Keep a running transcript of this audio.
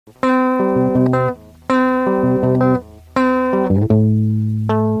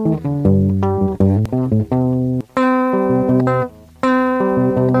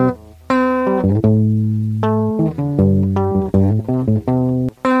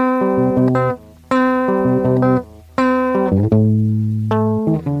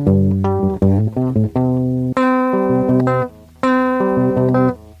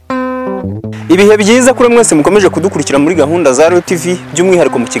Ibihe byiza kuri mwese mukomeje kudukurikira muri gahunda za Royal TV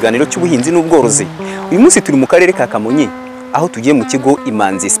by'umwihariko mu kiganiro cy'ubuhinzi n'ubworozi. Uyu munsi turi mu karere ka Kamonyi aho tugiye mu kigo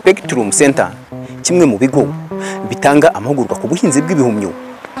Imanzi Spectrum Center, kimwe mu bigo bitanga amahugurwa ku buhinzi bw'ibihumyo,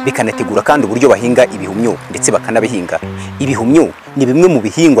 bikanategura kandi uburyo bahinga ibihumyo ndetse bakanabihinga. Ibihumyo ni bimwe mu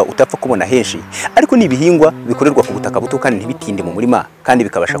bihingwa utapfa kubona henshi, ariko ni ibihingwa bikorerwa ku butaka buto kandi ntibitinde mu murima kandi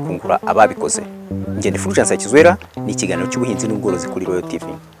bikabasha kungura ababikoze. Ngende Fulgence Kizwera, ni ikiganiro cy'ubuhinzi n'ubworozi kuri Royal TV.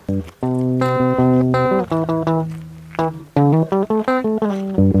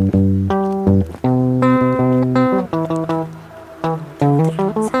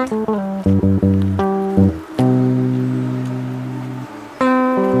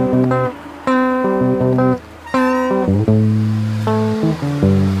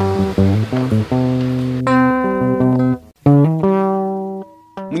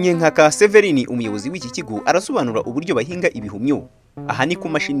 Munyenkaka Severini, umuyobozi w'iki kigo, arasobanura uburyo bahinga ibihumyo. Aha ni ku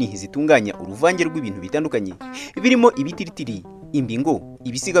mashini zitunganya uruvange rw'ibintu bitandukanye birimo ibitiritiri, imbingo,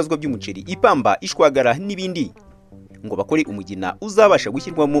 ibisigazwa by'umuceri, ipamba, ishwagara n'ibindi, ngo bakore umugina uzabasha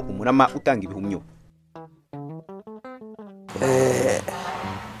gushyirwamo umurama utanga ibihumyo.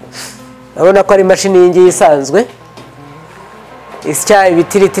 Urabona ko ari imashini y'ingi isanzwe isya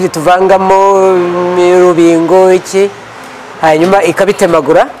ibitiritiri tuvangamo urubingo iki, hanyuma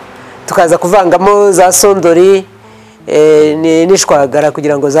ikabitemagura tukaza kuvangamo za sondori n'ishwagara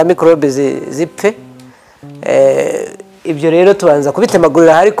kugira ngo za mikorobe zipfe. Ibyo rero tubanza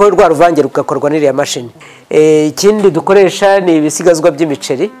kubitemagurira, ariko rwa ruvange rugakorwa n'iriya mashini. Ikindi dukoresha ni ibisigazwa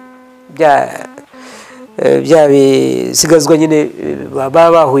by'imiceri, bya bisigazwa nyine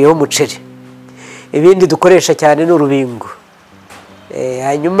baba bahuyeho umuceri. Ibindi dukoresha cyane ni urubingo.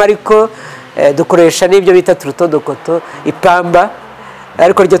 Hanyuma ariko dukoresha n'ibyo bita turutodokoto, ipamba,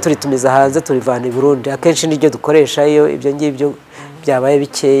 ariko ryo turitumiza hanze, turivana i Burundi. Akenshi niryo dukoresha iyo ibyo ngibyo byabaye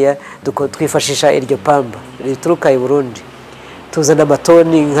bikeya, twifashisha iryo pamba rituruka i Burundi. Tuzana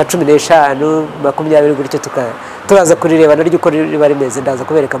amatoni nka 15 20 gutyo, turaza kurireba naryo uko riba rimeze, ndaza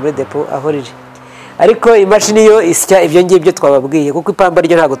kubereka muri depo aho riri. Ariko imashini yo isya ibyo ngibyo twababwiye, kuko ipamba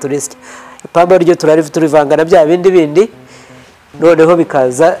ryo ntago turisya. Ipamba ryo turivanga na bya bindi, noneho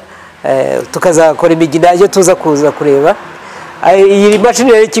bikaza tukazakora imigina yo tuza kuza kureba. Iyi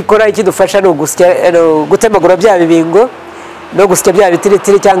mashini rero ikikora ikidufasha no gusya, gutemagura bya bibingo no gusya bya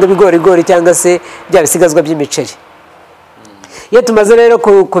bitiritiri cyangwa ibigori cyangwa se bya bisigazwa by'imiceri. Iyo tumaze rero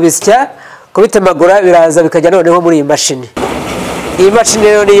kubisya, kubitemagura, biraza bikajya noneho muri iyi mashini. Iyi mashini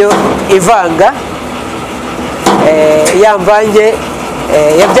rero niyo ivanga yamvange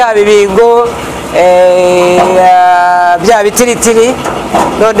ya bya bibingo, bya bitiritiri,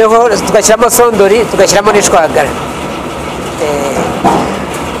 noneho tugashyiramo sondori, tugashyiramo n'ishwagara.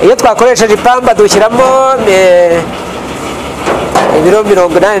 Iyo twakoresheje ipamba dushyiramo ibiro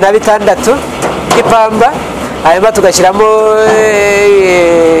 86 by'ipamba, hanyuma tugashyiramo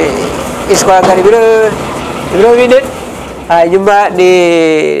ishwagara ibiro 4, hanyuma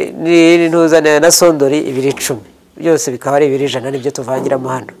ni ntuzana na sondori ibiro 10. Byose bikaba ari ibiro 100 nibyo tuvangiramo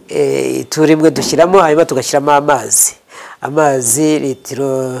hano. Turimwe dushyiramo, hanyuma tugashyiramo amazi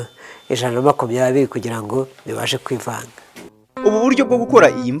litiro 120 kugira ngo bibashe kwivanga. Ubu buryo bwo gukora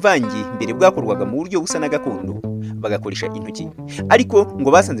iyi mvangi mbere bwakorwaga mu buryo busa na gakondo, bagakoresha intoki, ariko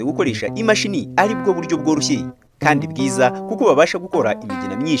ngo basanze gukoresha imashini ari bwo buryo bworoshye kandi bwiza, kuko babasha gukora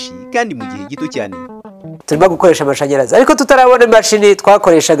imigina myinshi kandi mu gihe gito cyane. Turimo gukoresha amashanyarazi, ariko tutarabona imashini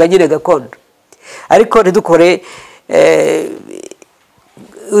twakoreshaga nyine gakondo, ariko ntidukore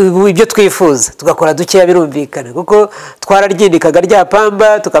ibyo twifuza, tugakora dukeya birumvikana, kuko twararyindikaga rya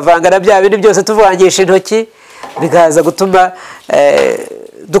pamba tukavanga na bya bindi byose tuvangisha intoki, bikaza gutuma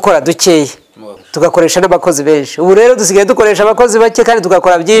dukora dukeya, tugakoresha n'abakozi benshi. Ubu rero dusigaye dukoresha abakozi bake kandi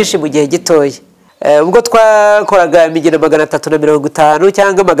tugakora byinshi mu gihe gitoya. Ubwo twakoraga imigina 350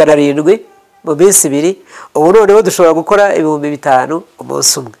 cyangwa 700 mu minsi 2, ubu noneho dushobora gukora 5000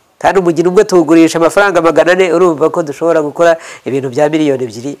 umunsi umwe, kandi umugina umwe tugurisha amafaranga 400. Urumva ko dushobora gukora ibintu bya miliyoni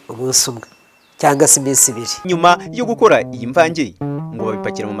 2 umunsi umwe cyangwa se iminsi 2. Nyuma yo gukora iyi mvange, ngo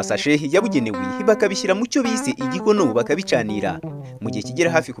babipakira mu masashe yabugenewe, bakabishyira mu cyo bise igikono, bakabicanira mu gihe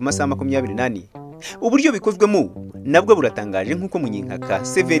kigera hafi ku masaha 28. Uburyo bikozwemo nabwo buratangaje, nk'uko Munyenkaka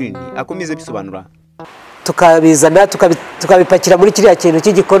Severini akomeza bisobanura. tukabizana tukabipakira muri kiriya kintu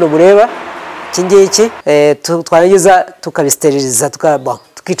cy'igikono mureba iki ngiki, twarangiza tukabisteriliza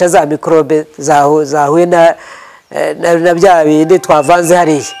tukica za mikorobe zahuye na bya bindi twavanze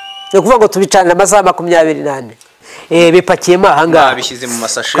hariya. Ni ukuvuga ngo tubicanira amasaha 24 bipakiyemo aha ngaha,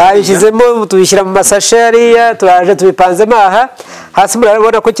 twabishyizemo tubishyira mu masashe hariya, turaje tubipanzemo aha hasi.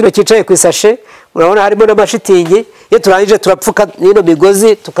 Murabona ko kino cyicaye ku isashe, murabona harimo n'amashitingi. Iyo turangije turapfuka n'ino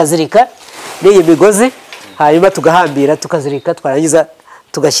migozi tukazirika n'iyi migozi, hanyuma tugahambira tukazirika, twarangiza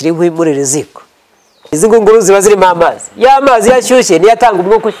tugashyira inkwi muri iri ziko. Izi ngunguru ziba zirimo amazi, ya mazi yashyushye niyo atanga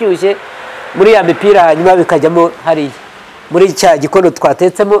umwuka ushyushye muri ya mipira, hanyuma bikajyamo hariya muri cya gikono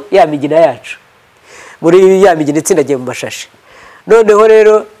twatetsemo ya migina yacu, muri ya migina itsindagiye mu mashashi. Noneho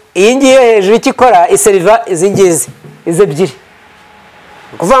rero iyi ngiyi yo hejuru icyo ikora iseriva izi ngizi izi ebyiri,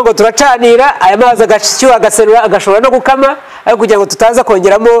 kuvuga ngo turacanira aya mazi agashyuha agaserura agashobora no gukama, ariko kugira ngo tutaza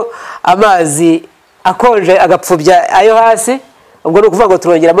kongeramo amazi akonje agapfubya ayo hasi, ubwo ni ukuvuga ngo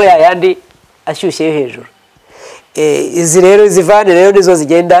turongeramo ya yandi ashyushye yo hejuru. Izi rero izivane rero nizo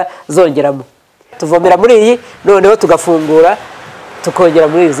zigenda zongeramo, tuvomera muri iyi, noneho tugafungura tukongera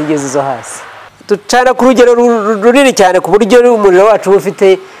muri izi ngizi zo hasi. Ducana ku rugero runini cyane ku buryo umuriro wacu uba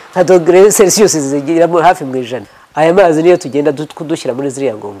ufite nka dogere Celsius zigera hafi mu 100. Aya mazi niyo tugenda dushyira muri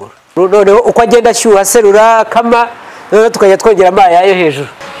ziriya ngunguru, noneho uko agenda ashyuha aserura kama, noneho tukajya twongeramo ayayo hejuru.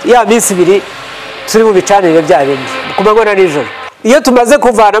 Ya minsi 2 turi mu bicanire bya bindi ku manywa na nijoro. Iyo tumaze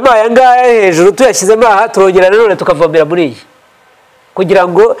kuvanamo aya ngaya hejuru tuyashyizemo aha, turongera nanone tukavomera muri iyi, kugira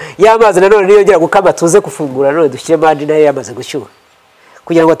ngo ya mazi nanone niyongera gukama tuze gufungura nanone dushyiremo andi nayo yamaze gushyuha,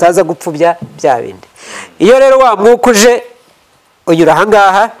 kugira ngo ataza gupfubya bya bindi. Iyo rero wa mwuka uje unyura aha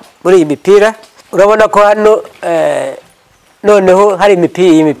ngaha muri iyi mipira, urabona ko hano noneho hari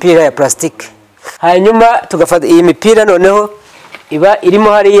iyi mipira ya plastique, hanyuma tugafata iyi mipira noneho iba irimo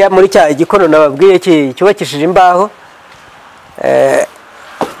hariya muri cya gikono nababwiye cyubakishije imbaho,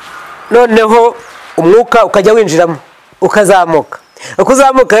 noneho umwuka ukajya winjiramo ukazamuka. Uko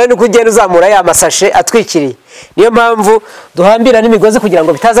uzamuka rero niko ugenda uzamura ya masashe atwikiriye. Niyo mpamvu duhambira n'imigozi kugira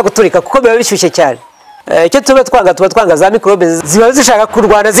ngo bitaza guturika, kuko biba bishyushye cyane. Icyo tuba twanga za mikorobe ziba zishaka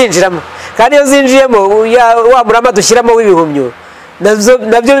kurwana zinjiramo, kandi iyo zinjiyemo wa murama dushyiramo w'ibihumyo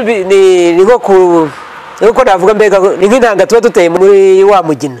nabyo ni nko navuga mbega ni nk'intanga tuba duteye muri wa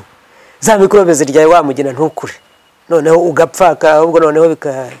mugina, za mikorobe zirya wa mugina ntukure, noneho ugapfa, ahubwo noneho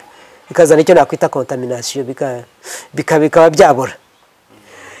bikazana icyo nakwita contamination, bikaba byabora.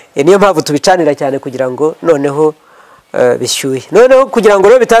 Niyo mpamvu tubicanira cyane kugira ngo noneho bishyuhe. Noneho kugira ngo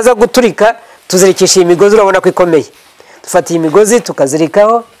rero bitaza guturika, tuzirikisha iyi migozi, urabona ko ikomeye. Dufata iyi migozi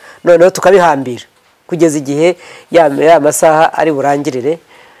tukazirikaho, noneho tukabihambira kugeza igihe ya masaha ari burangirire,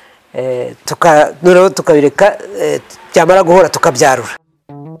 noneho tukabireka byamara guhora tukabyarura.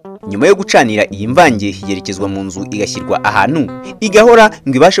 Nyuma yo gucanira iyi mvange yerekezwa mu nzu igashyirwa ahantu igahora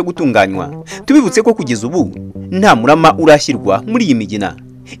ngo ibashe gutunganywa. Tubibutse ko kugeza ubu nta murama urashyirwa muri iyi migina.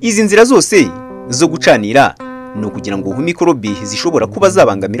 Izi nzira zose zo gucanira no kugira ngo mikorobi zishobora kuba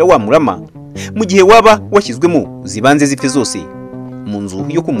zabangamira wa murama mu gihe waba washyizwemo zibanze zipfe zose mu nzu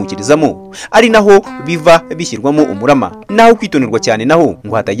yo kumukirizamo, ari naho biva bishyirwamo umurama. Naho kwitonerwa cyane naho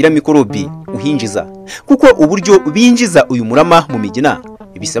ngo hatagira mikorobi uhinjiza, kuko uburyo binjiza uyu murama mu migina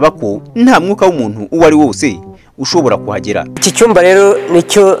bisaba ko nta mwuka w'umuntu uwo ari wose ushobora kuhagera. Iki cyumba rero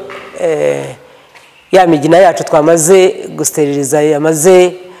nicyo ya migina yacu twamaze gusteriliza,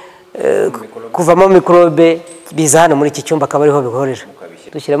 yamaze kuvamo mikorobe, biza hano muri iki cyumba akaba ariho bihorera.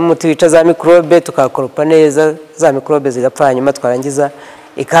 Dushyiramo umuti wica za mikorobe, tukakoropa neza za mikorobe zigapfa, hanyuma twarangiza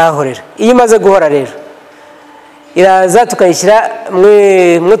ikahorera. Iyo imaze guhora rero iraza tukayishyira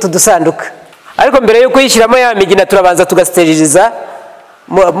mu tudusanduka, ariko mbere yo kuyishyiramo ya migina turabanza tugasteriliza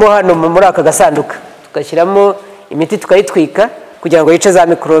mo hano muri aka gasanduka, tugashyiramo imiti tukayitwika kugira ngo yice za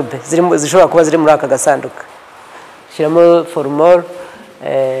mikorobe zishobora kuba ziri muri aka gasanduka. Shyiramo formol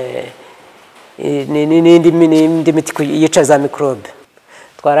n'indi miti yica za mikorobe.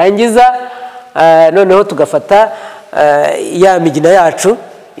 Twarangiza noneho tugafata ya migina yacu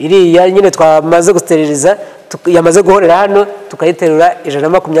iriya nyine twamaze gusteriliza, yamaze guhorera hano, tukayiterura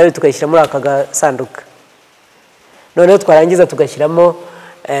 120 tukayishyira muri aka gasanduka. Noneho twarangiza tugashyiramo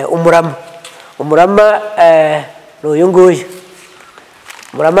umurama. Umurama ni uyu nguyu,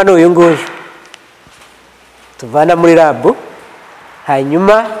 umurama ni uyu nguyu tuvana muri labu,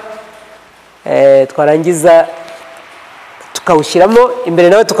 hanyuma twarangiza tukawushyiramo imbere,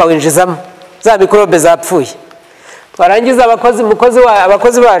 nawe tukawinjizamo za mikorobe zapfuye. Twarangiza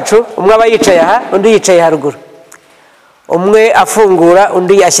abakozi bacu, umwe aba yicaye aha, undi yicaye haruguru, umwe afungura,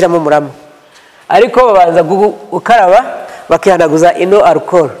 undi ashyiramo umurama, ariko babanza gukaraba bakihanaguza ino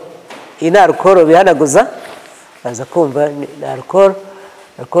alcohol iyi ni alcohol bihanaguza, baza kumva ni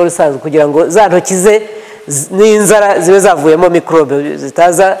alcohol isanzwe kugira ngo za ntoki ze n'inzara zibe zavuyemo mikorobe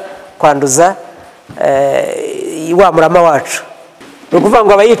zitaza kwanduza wa murama wacu. Ni ukuvuga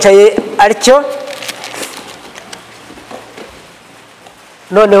ngo aba yicaye atyo.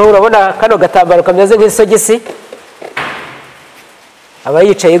 Noneho urabona kano gatambaro kameze nk'isogisi, aba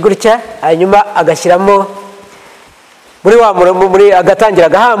yicaye gutya, hanyuma agashyiramo muri agatangira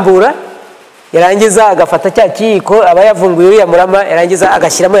agahambura, yarangiza agafata cya kiyiko aba yavunguye uriya murama, yarangiza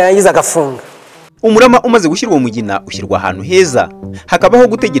agashyiramo, yarangiza agafunga. Umurama umaze gushyirwa mu mugina ushyirwa ahantu heza, hakabaho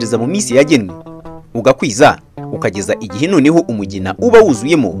gutegereza mu minsi yagenwe, ugakwiza ukageza igihe noneho umugina uba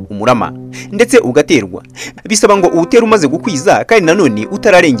wuzuyemo umurama ndetse ugaterwa. Bisaba ngo uwutera umaze gukwiza kandi nanone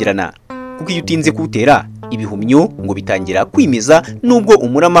utararengerana, kuko iyo utinze kuwutera ibihumyo ngo bitangira kwimeza, nubwo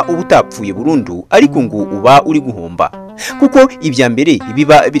umurama uba utapfuye burundu ariko ngo uba uri guhomba, kuko ibya mbere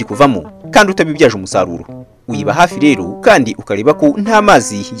biba biri kuvamo kandi utabibyaje umusaruro. Uyiba hafi rero kandi ukareba ko nta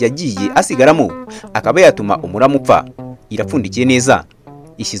mazi yagiye asigaramo akaba yatuma umurama upfa. Irapfundikiye neza,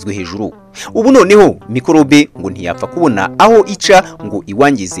 ishyizwe hejuru. Ubu noneho mikorobe ngo ntiyapfa kubona aho ica ngo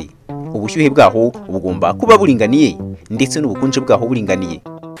iwangize. Ubushyuhe bwaho bugomba kuba buringaniye ndetse n'ubukonje bwaho buringaniye.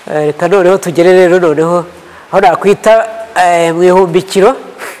 Reka noneho tugere rero noneho aho nakwita mu ihumbikiro.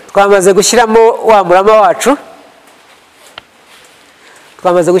 Twamaze gushyiramo wa murama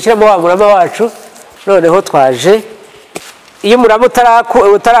wacu, noneho twaje. Iyo umurama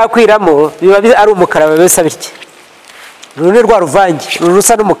utarakwiramo biba ari umukara, bisa bitya. Uru ni rwa ruvange, uru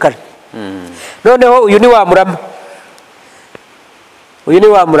rusa n'umukara. Noneho uyu ni wa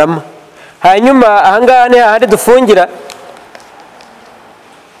murama. Hanyuma ahangaha ni hahandi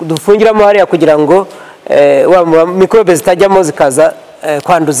dufungiramo hariya kugira ngo mikorobe zitajyamo zikaza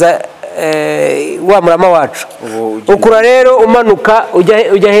kwanduza wa murama wacu. Ukura rero umanuka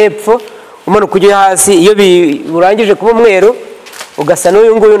ujya hepfo, umanuka ujya hasi. Iyo urangije kuba umweru ugasa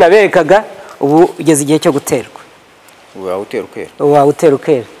n'uyu nguyu naberekaga, ubu ugeze igihe cyo guterwa. Wawutera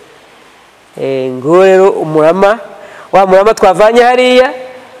ukera. Ngo rero wa murama twavanye hariya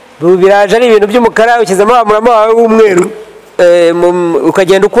biraje ari ibintu by'umukara, ukizemo wa murama wawe w'umweru,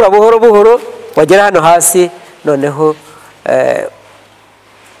 ukagenda ukura buhoro buhoro, wagera hano hasi noneho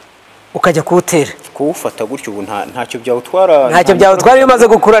ukajya kuwutera. Kuwufata gutyo ubu ntacyo byawutwara. Ntacyo byawutwara iyo umaze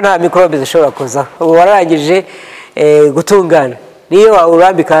gukura, nta mikorobe zishobora kuzaho. Ubu wararangije gutungana. Niyo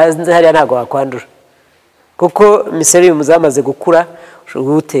wawurambika hanze hariya ntabwo wakwandura, kuko miserium zamaze gukura,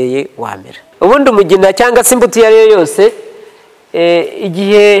 uwuteye wamera. Ubundi umugina cyangwa se imbuto iyo ari yo yose,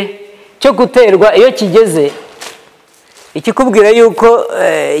 igihe cyo guterwa iyo kigeze, ikikubwira yuko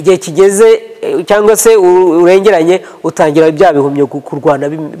igihe kigeze cyangwa se urengeranye, utangira bya bihumyo kurwana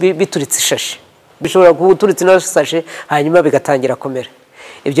bituritse ishashi. Bishobora kuturitse ino sashe hanyuma bigatangira komera.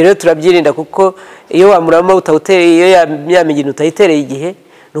 Ibyo rero turabyirinda, kuko iyo wa murama utawutereye, iyo ya migina utayitereye igihe,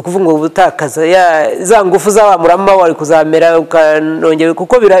 ni ukuvuga ngo ubutakaza za ngufu za wa murama wari kuzamera, ukanongera,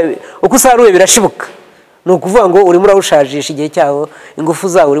 kuko uko usaruye birashibuka. Ni ukuvuga ngo urimo urawushajisha igihe cyawo, ingufu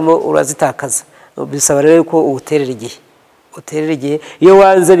zawo urimo urazitakaza. Bisaba rero ko uwuterera igihe. Iyo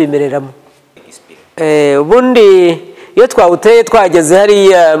wanze bimereramo. Ubundi iyo twawuteye twageze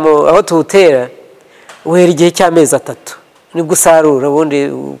hariya aho tuwutera, uhera igihe cy'amezi 3 nibwo usarura, ubundi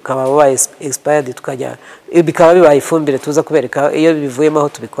ukaba wabaye expired, bikaba bibaye ifumbire tuza kubereka iyo bivuyemo aho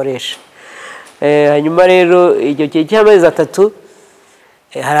tubikoresha. Hanyuma rero igihe cy'amezi 3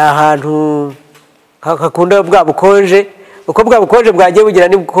 hari ahantu hakunda bwa bukonje. Uko bwa bukonje bwagiye bugira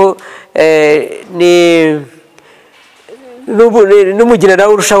nibwo n'umugina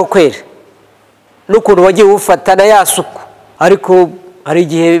nawe urushaho kwera, n'ukuntu wagiye uwufata na ya suku. Ariko hari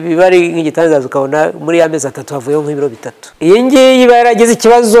igihe biba ari nk'igitangaza, ukabona muri ya mezi 3 havuyeho nk'ibiro 3. Iyi ngiyi iba yaragize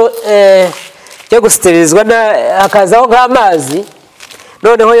ikibazo cyo gusteririzwa, hakazaho nk'amazi.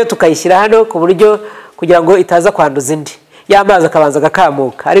 Noneho yo tukayishyira hano ku buryo kugira ngo itaza kwanduza indi, ya mazi akabanza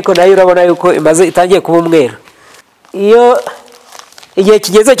agakamuka. Ariko nayo urabona yuko itangiye kuba umweru. Iyo igihe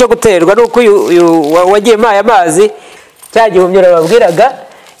kigeze cyo guterwa, nuko wagiyemo aya mazi, cya gihumyo babwiraga,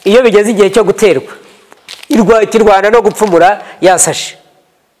 iyo bigeze igihe cyo guterwa kirwana no gupfumura yasashe.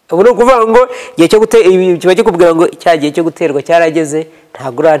 Ubu ni ukuvuga ngo igihe cyo gutera kiba kikubwira ngo cya gihe cyo guterwa cyarageze,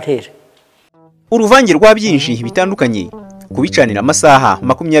 ntabwo urantera. Uruvange rwa byinshi bitandukanye, kubicanira amasaha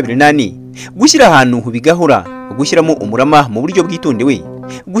 24, gushyira ahantu bigahora, gushyiramo umurama mu buryo bwitondewe,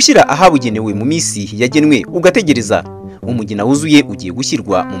 gushyira ahabugenewe mu minsi yagenwe, ugategereza. Umugina wuzuye ugiye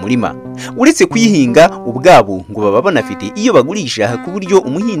gushyirwa mu murima. Uretse kuyihinga ubwabo ngo baba banafite iyo bagurisha, ku buryo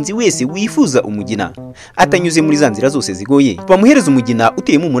umuhinzi wese wifuza umugina atanyuze muri za nzira zose zigoye, bamuhereza umugina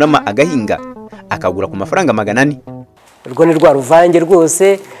uteyemo umurama agahinga, akagura ku mafaranga 400. Urwo ni rwa ruvange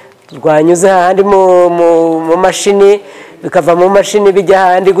rwose rwanyuze hahandi mu mashini, bikava mu mashini bijya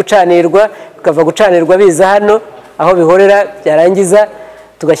hahandi gucanirwa, bikava gucanirwa biza hano aho bihorera, byarangiza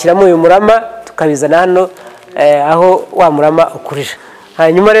tugashyiramo uyu murama tukabizana hano aho wa murama ukurira.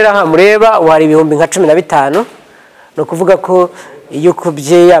 Hanyuma rero aha mureba wari ibihumbi nka 15, no kuvuga ko iyo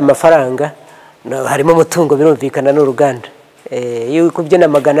ukubye ya mafaranga harimo umutungo birumvikana n'uruganda. Iyo ukubye na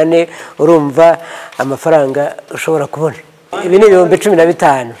 400 urumva amafaranga ushobora kubona. Ibi ni ibihumbi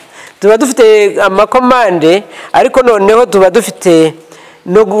 15. Tuba dufite amakomande, ariko noneho tuba dufite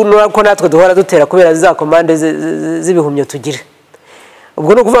no ko natwe duhora dutera kubera za komande z'ibihumyo tugira.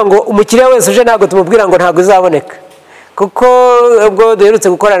 Ubwo no kuvuga ngo umukiriya wese uje ntago tumubwira ngo ntago izaboneka, kuko ubwo duherutse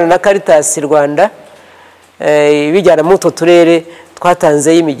gukorana na Caritas Rwanda bijyana mu turere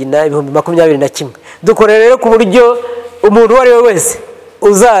twatanze y'imigina ibihumbi 21. Dukorera rero ku buryo umuntu wari we wese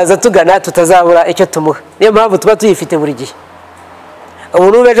uzaza tugana tutazabura icyo tumuha. Niyo mpamvu tuba tuyifite buri gihe.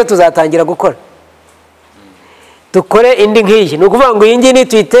 Umuntu beje tuzatangira gukora dukore indi nkiyi, no kuvuga ngo iyi ngiyi ni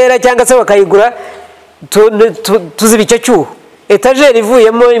tuyitera cyangwa se bakayigura tuziba icyo cyuho, etageri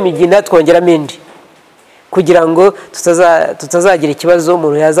ivuyemo imigina twongeramo indi, kugira ngo tutazagira ikibazo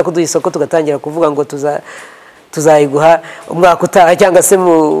umuntu yaza kuduha isoko tugatangira kuvuga ngo tuzayiguha umwaka utaha cyangwa se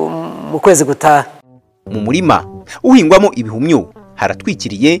mu kwezi gutaha. Mu murima uhingwamo ibihumyo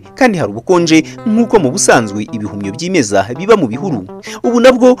haratwikiriye kandi hari ubukonje nk'uko mu busanzwe ibihumyo by'imeza biba mu bihuru. Ubu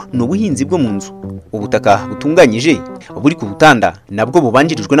nabwo ni ubuhinzi bwo mu nzu. Ubutaka butunganyije buri ku butanda nabwo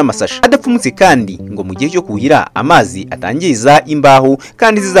bubanjirijwe n'amasashi adapfumutse, kandi ngo mu gihe cyo kuhira amazi atangiza imbaho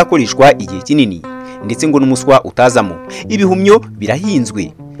kandi zizakoreshwa igihe kinini, ndetse ngo n'umuswa utazamo. Ibihumyo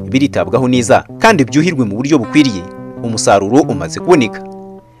birahinzwe, biritabwaho neza kandi byuhirwe mu buryo bukwiriye. Umusaruro umaze kuboneka,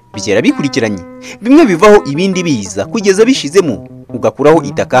 bigera bikurikiranye, bimwe bivaho ibindi biza kugeza bishizemo, ugakuraho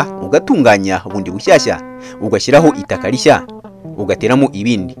itaka ugatunganya bundi bushyashya, ugashyiraho itaka rishya ugateramo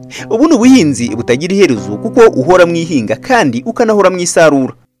ibindi. Ubu ni ubuhinzi butagira iherezo kuko uhora mwihinga kandi ukanahora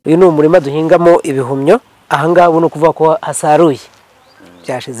mwisarura. Uyu ni umurima duhingamo ibihumyo. Aha ngaha ubu ni ukuvuga ko hasaruye,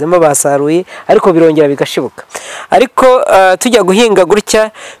 byashizemo basaruye ariko birongera bigashibuka. Ariko tujya guhinga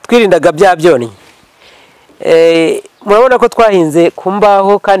gutya twirindaga bya byonnyi. Murabona ko twahinze ku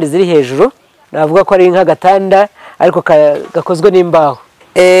mbaho kandi ziri hejuru, navuga ko ari nk'agatanda ariko gakozwe n'imbaho.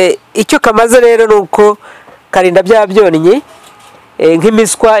 Icyo kamaze rero nuko karinda bya byonnyi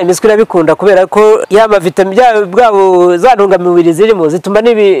nk'imiswa irabikunda kubera ko yama vitamine bwabo za ntungamubiri zirimo zituma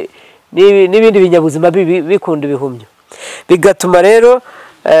n'ibindi binyabuzima bikunda ibihumyo, bigatuma rero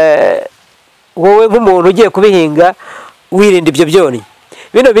wowe nk'umuntu ugiye kubihinga wirinda ibyo byonnyi.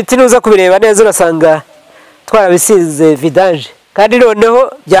 Bino biti nuza kubireba neza urasanga twarabisize vidange, kandi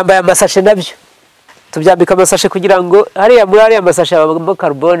noneho byambaye amasashe nabyo. Tubyambika amasashe kugira ngo hariya muri hariya amasashe abamo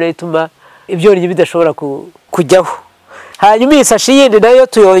carbone ituma ibyonnyi bidashobora kujyaho. Hanyuma iyi sashi yindi nayo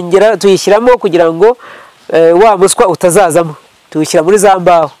tuyishyiramo kugira ngo wa muswa utazazamo, tuyishyira muri za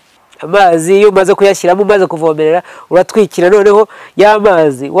mbaho. Amazi iyo umaze kuyashyiramo umaze kuvomerera uratwikira, noneho ya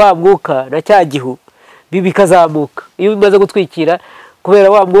mazi wa mwuka na cya gihu bikazamuka. Iyo umaze gutwikira kubera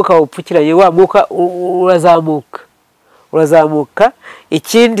wa mwuka upfukiranye, wa mwuka urazamuka.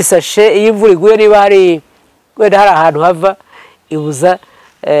 Ikindi sashe iyo imvura iguye niba hari ahantu hava ibuza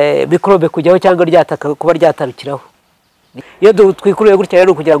mikrobe kujyaho cyangwa ryataka kuba ryatarukiraho. Iyo twikuruye gutya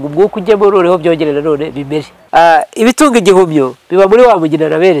rero kugira ngo umwuka ujyemo noneho byongere nanone bimere. Ibitunga igihumyo biba muri wa mugina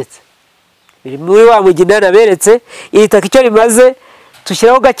naberetse, biri muri wa mugina naberetse. Iri taka icyo rimaze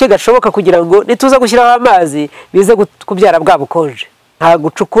tushyiraho gake gashoboka kugira ngo nituza gushyiraho amazi bize kubyara bwa bukonje. Nta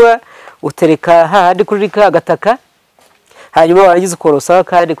gucukura, utereka hahandi kuri ka gataka, hanyuma warangiza ukorosaho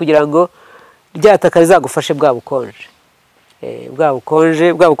kandi kugira ngo ryataka rizagufashe bwa bukonje. Bwa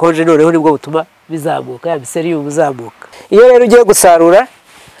bukonje noneho nibwo butuma bizamuka, ya miserium bizamuka. Iyo rero ugiye gusarura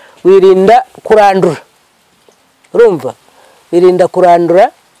wirinda kurandura, urumva, wirinda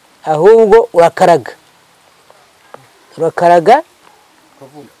kurandura, ahubwo urakaraga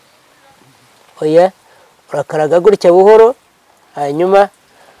urakaraga gutya buhoro, hanyuma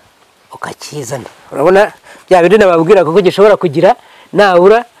ukakizana. Urabona bya bindi nababwira ko gishobora kugira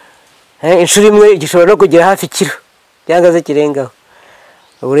nabura inshuro imwe, gishobora no kugira hafi kilo cyangwa se kirengaho.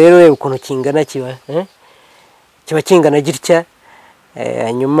 Ubu rero reba ukuntu kingana, kiba kingana gitya.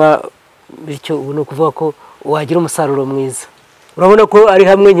 Hanyuma bityo ubu ni ukuvuga ko wagira umusaruro mwiza. Urabona ko ari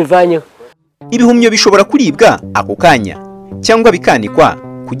hamwe nyivanyeho. Ibihumyo bishobora kuribwa ako kanya cyangwa bikanikwa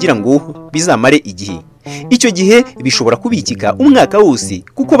kugira ngo bizamare igihe. Icyo gihe bishobora kubikika umwaka wose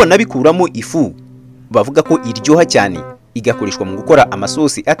kuko banabikuramo ifu bavuga ko iryoha cyane, igakoreshwa mu gukora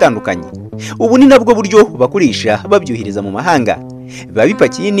amasosi atandukanye. Ubu ni nabwo buryo bakoresha babyohereza mu mahanga. Biba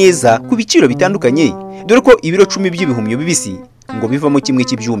bipakiye neza ku biciro bitandukanye, dore ko ibiro 10 by'ibihumyo bibisi ngo bivamo kimwe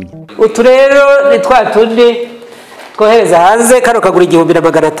cy'ibyumye. Utu rero ni twa tundi twohereza hanze, kano kagura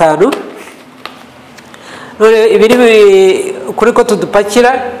 1,500. None ibiri kuri ko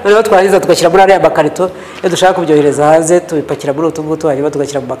tudupakira, noneho twarangiza tugashyira muri ariya makarito. Iyo dushaka kubyohereza hanze tubipakira muri utu ngutu, hanyuma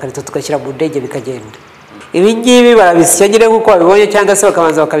tugashyira mu makarito, tugashyira mu ndege bikagenda. Ibi ngibi barabisya nyine nk'uko babibonye, cyangwa se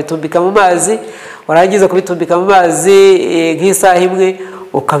bakabanza bakabitumbika mu mazi, warangiza kubitumbika mu mazi nk'isaha imwe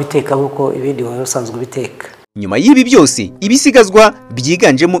ukabiteka nk'uko ibindi waba usanzwe ubiteka. Nyuma y'ibi byose ibisigazwa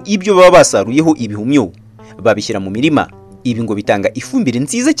byiganjemo ibyo baba basaruyeho ibihumyo babishyira mu mirima. Ibi ngo bitanga ifumbire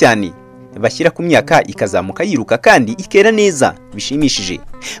nziza cyane bashyira ku myaka ikazamuka yiruka kandi ikera neza bishimishije,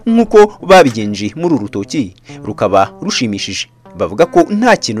 nk'uko babigenje muri urutoki rukaba rushimishije. Bavuga ko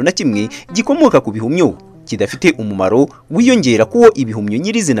nta kintu na kimwe gikomoka ku bihumyo kidafite umumaro wiyongera kuwo ibihumyo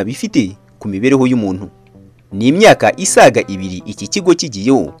nyirizina bifite ku mibereho y'umuntu. Ni imyaka isaga 2 iki kigo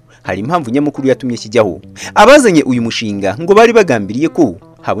kigiyeho. Hari impamvu nyamukuru yatumye kijyaho. Abazanye uyu mushinga ngo bari bagambiriye ko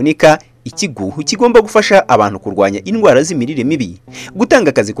haboneka ikigo kigomba gufasha abantu kurwanya indwara z'imirire mibi, gutanga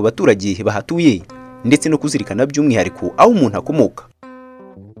akazi ku baturage bahatuye, ndetse no kuzirikana by'umwihariko aho umuntu akomoka.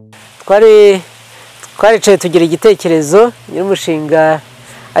 Twaricaye tugira igitekerezo y'umushinga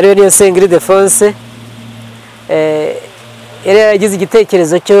ariyo niyo Sengiri Defonse. Yari yagize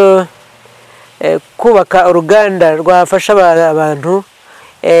igitekerezo cyo kubaka uruganda rwafasha abantu.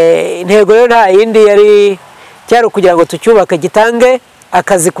 Intego rero nta yindi yari cyari kugira ngo tucyubake gitange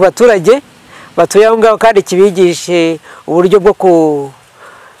akazi ku baturage batuye aho ngaho, kandi kibigishe uburyo bwo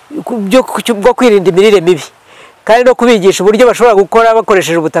kwirinda imirire mibi, kandi no kubigisha uburyo bashobora gukora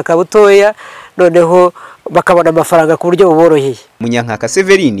bakoresheje ubutaka butoya, noneho bakabona amafaranga ku buryo buboroheye. Munyankaka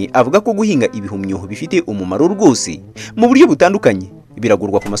Severine avuga ko guhinga ibihumyo bifite umumaro rwose mu buryo butandukanye.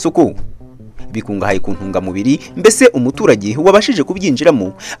 Biragurwa ku masoko, bikungahaye ku ntungamubiri, mbese umuturage wabashije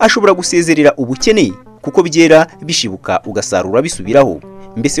kubyinjiramo ashobora gusezerera ubukene kuko byera bishibuka ugasarura bisubiraho.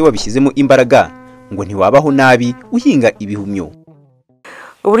 Mbese wabishyizemo imbaraga ngo ntiwabaho nabi uhinga ibihumyo.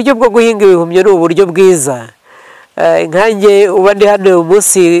 Uburyo bwo guhinga ibihumyo ni uburyo bwiza. Nkanjye uba ndi hano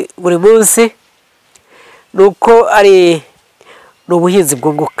buri munsi, nuko ari ubuhinzi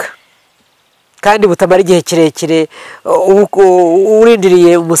bwunguka kandi butamara igihe kirekire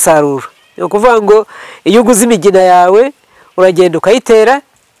urindiriye umusaruro. Ni ukuvuga ngo iyo uguze imigina yawe uragenda ukayitera,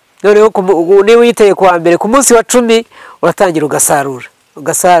 noneho niba uyiteye kuwa mbere, ku munsi wa 10 uratangira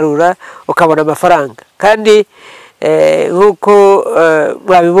ugasarura ukabona amafaranga. Kandi nk'uko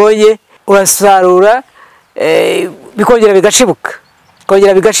mwabibonye urasarura bikongera bigashibuka.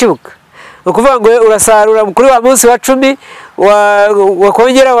 Ni ukuvuga ngo urasarura kuri wa munsi wa 10,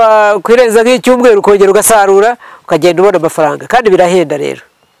 wakongera wakwirenza nk'icyumweru ukongera ugasarura, ukagenda ubona amafaranga, kandi birahenda rero.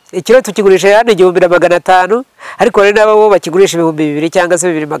 Ikiro tukigurisha hano 1,500, ariko rero nabo bakigurisha 2,000 cyangwa se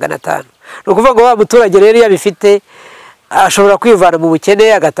 2,500. Ni ukuvuga ngo wa muturage rero yabifite ashobora kwivana mu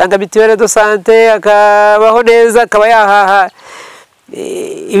bukene, agatanga mituelle de santé, akabaho neza, akaba yahaha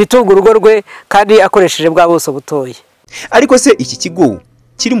ibitunga urugo rwe kandi akoresheje bwa buso butoye. Ariko se iki kigo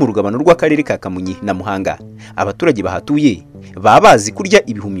kiri mu rugabano rw'akarere ka Kamonyi na Muhanga, abaturage bahatuye babazi kurya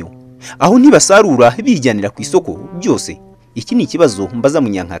ibihumyo, aho ntibasarura bijyanira ku isoko byose? Iki ni ikibazo mbaza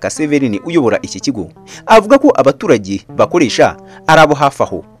Munyankaka Severine uyobora iki kigo. Avuga ko abaturage bakoresha arabo hafi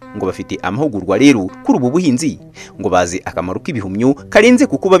aho, ngo bafite amahugurwa rero kuri ubu buhinzi, ngo bazi akamaro k'ibihumyo karenze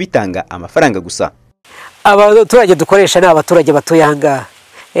kuko babitanga amafaranga gusa. Abaturage dukoresha ni abaturage batuye aha ngaha.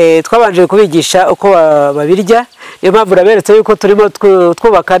 Twabanje kubigisha uko babirya, niyo mpamvu naberetse yuko turimo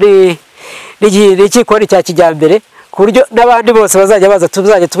twubaka n'igikoni cya kijyambere, ku buryo n'abandi bose bazajya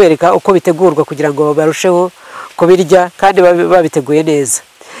tuzajya tubereka uko bitegurwa kugira ngo barusheho kubirya kandi babiteguye neza.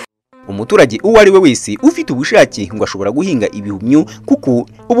 Umuturage uwo ari we wese ufite ubushake ngo ashobora guhinga ibihumyo, kuko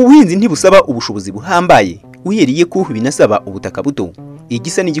ubu buhinzi ntibusaba ubushobozi buhambaye, uhereye ko binasaba ubutaka buto.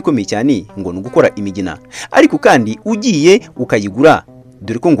 Igisa n'igikomeye cyane ngo nugukora imigina, ariko kandi ugiye ukayigura,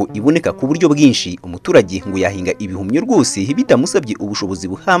 dore ko ngo iboneka ku buryo bwinshi. Umuturage ngo yahinga ibihumyo rwose bitamusabye ubushobozi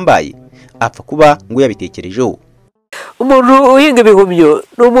buhambaye, apfa kuba ngo yabitekerejeho. Umuntu uhinga ibihumyo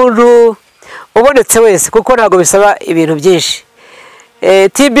ni umuntu ubonetse wese, kuko ntabwo bisaba ibintu byinshi.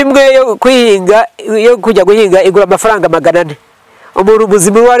 Tibe imwe yo kujya guhinga igura amafaranga 400. Umuntu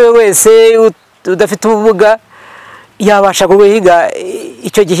muzima uwo ari we wese udafite ubumuga yabasha guhinga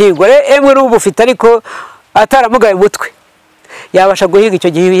icyo gihingwa. Emwe n'ubufite ariko ataramugaye umutwe yabasha guhinga icyo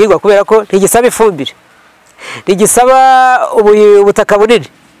gihingwa, kubera ko ntigisaba ifumbire, ntigisaba ubutaka bunini,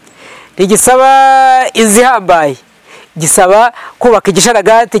 ntigisaba izihambaye, gisaba kubaka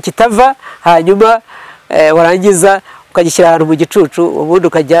igisharagati kitava, hanyuma warangiza ukagishyira ahantu mu gicucu, ubundi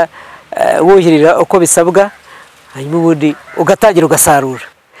ukajya wuhirira uko bisabwa, hanyuma ubundi ugatangira ugasarura.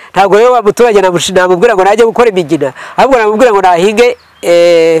 ntabwo rero wa muturage namubwira ngo najye gukora imigina, ahubwo namubwira ngo nahinge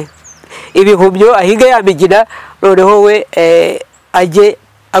ibihumyo, ahinge ya migina, noneho we ajye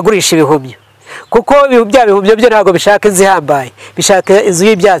agurisha ibihumyo, kuko bya bihumyo byo ntabwo bishaka inzu ihambaye, bishaka inzu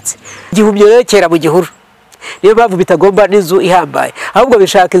y'ibyatsi. Igihumyo rero cyera mu gihuru, niyo mpamvu bitagomba n'inzu ihambaye, ahubwo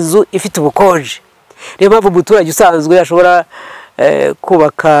bishaka inzu ifite ubukonje. Niyo mpamvu umuturage usanzwe ashobora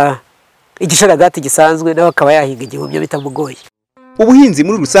kubaka igisharagati gisanzwe nawe akaba yahinga igihumyo bitamugoye. Ubuhinzi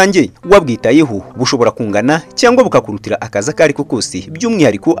muri rusange wabwitayeho bushobora kungana cyangwa bukakurutira akazi ako ariko kose,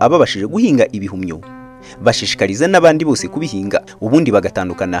 by'umwihariko ababashije guhinga ibihumyo bashishikariza n'abandi bose kubihinga, ubundi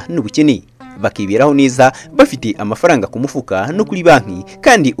bagatandukana n'ubukene, bakiberaho neza bafite amafaranga ku mufuka no kuri banki,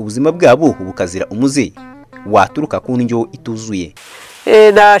 kandi ubuzima bwabo bukazira umuze waturuka ku ndyo ituzuye.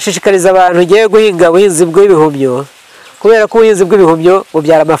 Nashishikariza abantu ngiye guhinga ubuhinzi bw'ibihumyo, kubera ko ubuhinzi bw'ibihumyo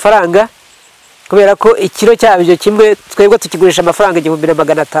bubyara amafaranga, kubera ko ikiro cyabyo kimwe twebwe tukigurisha amafaranga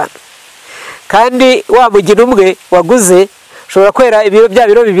 1500, kandi wa mugina umwe waguze ushobora kwera bya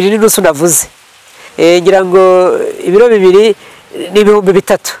biro 2 n'inusu navuze. Ngira ngo ibiro 2 ni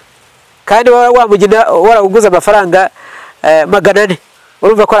 3,000, kandi wa mugina warawuguze amafaranga 400,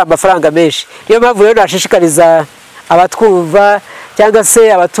 urumva ko ari amafaranga menshi. Niyo mpamvu rero nashishikariza abatwumva cyangwa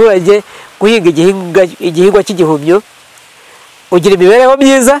se abaturage guhinga igihingwa cy'igihumyo, ugira imibereho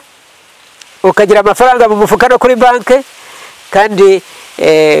myiza, ukagira amafaranga mu mufuka no kuri banki, kandi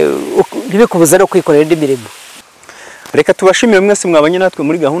ntibikubuza no kwikorera indi mirimo. Reka tubashimire mwese mwabanye natwe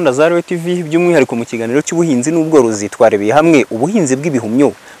muri gahunda za Royal TV, by'umwihariko mu kiganiro cy'ubuhinzi n'ubworozi. Twarebeye hamwe ubuhinzi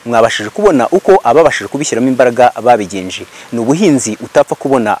bw'ibihumyo, mwabashije kubona uko ababashije kubishyiramo imbaraga babigenje. Ni ubuhinzi utapfa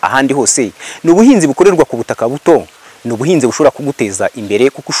kubona ahandi hose, ni ubuhinzi bukorerwa ku butaka buto, ni ubuhinzi bushobora kuguteza imbere,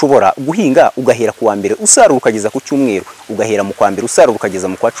 kuko ushobora guhinga ugahera ku wa mbere usarura ukageza ku cyumweru, ugahera mu kwa mbere usarura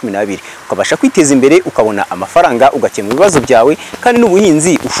ukageza mu kwa 12, ukabasha kwiteza imbere, ukabona amafaranga, ugakemura ibibazo byawe, kandi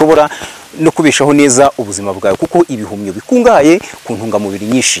n'ubuhinzi ushobora no kubeshaho neza ubuzima bwawe, kuko ibihumyo bikungahaye ku ntungamubiri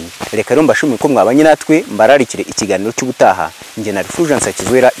nyinshi. Reka rero mbashimire ko mwabanye natwe, mbararikire ikiganiro cy'ubutaha. Nge na Fulgence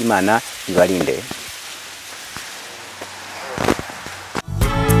Kizwera, Imana ibarinde.